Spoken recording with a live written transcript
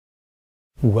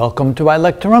Welcome to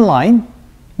iLecture Online.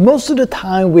 Most of the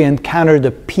time we encounter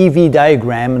the PV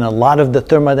diagram in a lot of the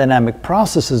thermodynamic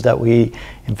processes that we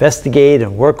investigate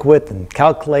and work with and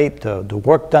calculate the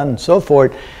work done and so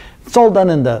forth. It's all done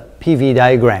in the PV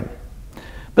diagram.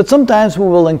 But sometimes we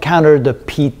will encounter the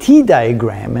PT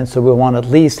diagram, and so we want to at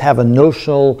least have a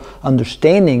notional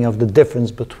understanding of the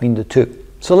difference between the two.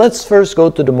 So let's first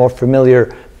go to the more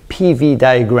familiar PV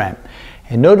diagram.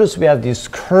 And notice we have these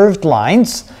curved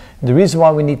lines. The reason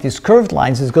why we need these curved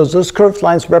lines is because those curved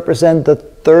lines represent the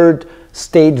third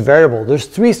state variable. There's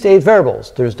three state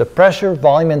variables. There's the pressure,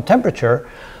 volume, and temperature.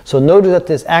 So notice that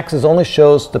this axis only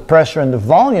shows the pressure and the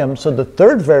volume, so the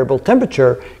third variable,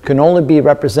 temperature, can only be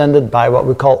represented by what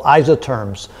we call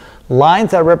isotherms,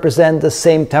 lines that represent the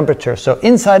same temperature. So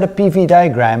inside a PV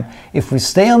diagram, if we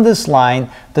stay on this line,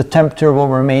 the temperature will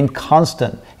remain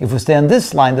constant. If we stay on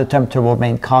this line, the temperature will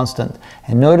remain constant.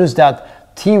 And notice that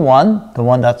T1, the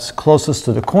one that's closest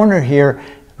to the corner here,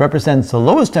 represents the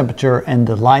lowest temperature, and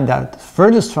the line that's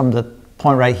furthest from the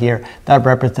point right here, that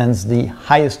represents the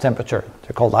highest temperature.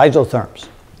 They're called isotherms.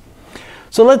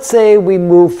 So let's say we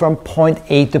move from point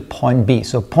A to point B.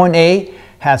 So point A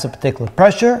has a particular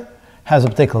pressure, has a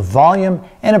particular volume,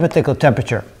 and a particular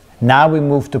temperature. Now we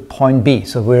move to point B.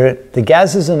 So the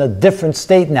gas is in a different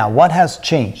state now. What has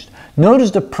changed?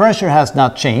 Notice the pressure has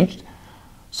not changed,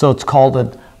 so it's called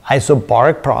an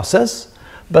isobaric process,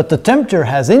 but the temperature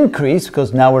has increased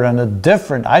because now we're on a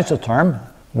different isotherm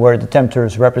where the temperature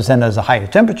is represented as a higher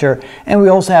temperature, and we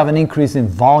also have an increase in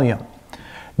volume.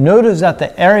 Notice that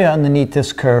the area underneath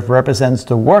this curve represents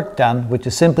the work done, which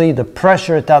is simply the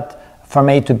pressure from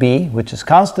A to B, which is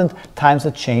constant, times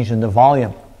the change in the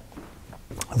volume.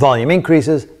 Volume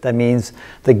increases, that means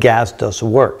the gas does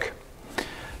work.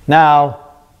 Now,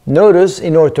 notice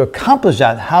in order to accomplish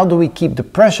that, how do we keep the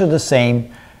pressure the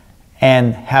same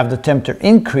and have the temperature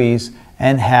increase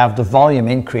and have the volume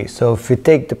increase? So if we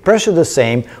take the pressure the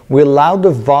same, we allow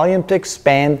the volume to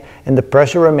expand and the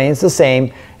pressure remains the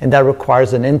same, and that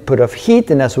requires an input of heat,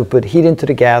 and as we put heat into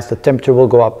the gas, the temperature will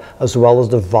go up as well as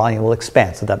the volume will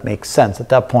expand. So that makes sense at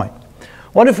that point.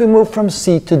 What if we move from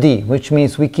C to D, which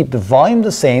means we keep the volume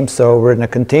the same, so we're in a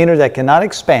container that cannot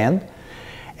expand,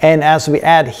 and as we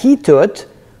add heat to it,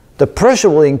 the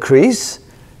pressure will increase,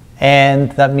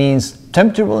 and that means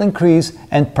temperature will increase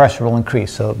and pressure will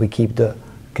increase. So we keep the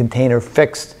container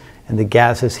fixed and the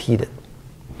gas is heated.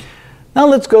 Now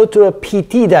let's go to a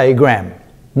PT diagram.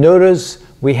 Notice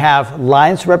we have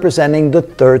lines representing the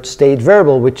third state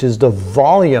variable, which is the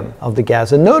volume of the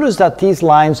gas. And notice that these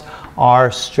lines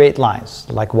are straight lines,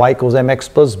 like y equals mx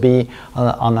plus b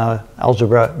on an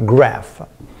algebra graph.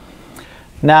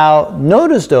 Now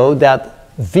notice though that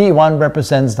V1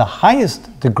 represents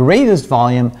the greatest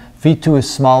volume, V2 is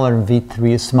smaller, and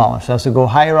V3 is smaller. So as we go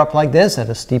higher up like this, at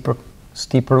a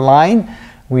steeper line,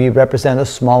 we represent a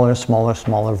smaller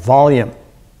volume.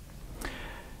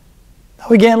 Now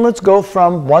again, let's go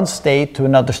from one state to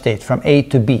another state, from A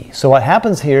to B. So what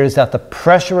happens here is that the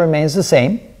pressure remains the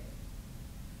same.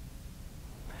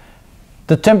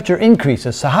 The temperature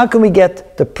increases. So how can we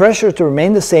get the pressure to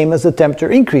remain the same as the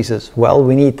temperature increases? Well,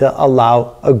 we need to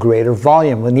allow a greater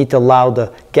volume. We need to allow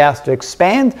the gas to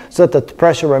expand so that the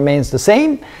pressure remains the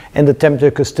same and the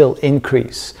temperature could still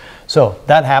increase. So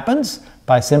that happens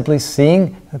by simply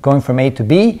going from A to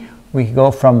B. We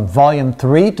go from volume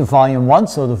 3 to volume 1,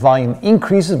 so the volume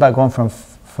increases by going from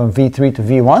V3 to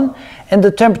V1, and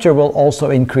the temperature will also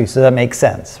increase. So that makes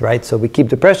sense, right? So we keep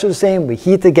the pressure the same, we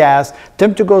heat the gas,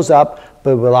 temperature goes up,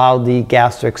 but we allow the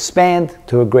gas to expand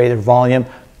to a greater volume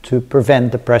to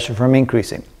prevent the pressure from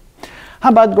increasing. How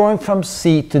about going from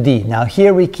C to D? Now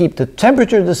here we keep the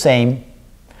temperature the same,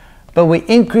 but we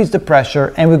increase the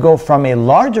pressure and we go from a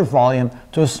larger volume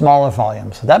to a smaller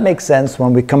volume. So that makes sense.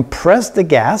 When we compress the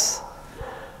gas,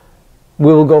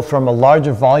 we will go from a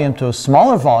larger volume to a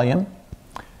smaller volume.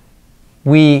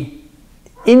 We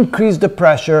increase the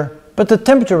pressure, but the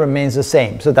temperature remains the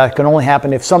same. So that can only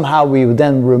happen if somehow we would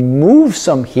then remove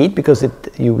some heat, because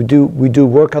we do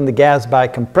work on the gas by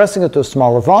compressing it to a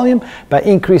smaller volume, by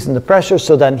increasing the pressure,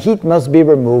 so then heat must be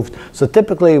removed. So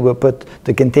typically we'll put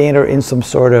the container in some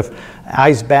sort of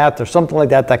ice bath or something like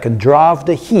that that can draw off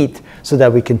the heat so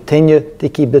that we continue to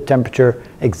keep the temperature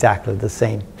exactly the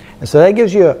same. And so that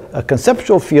gives you a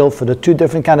conceptual feel for the two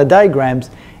different kind of diagrams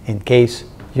in case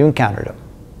you encounter them.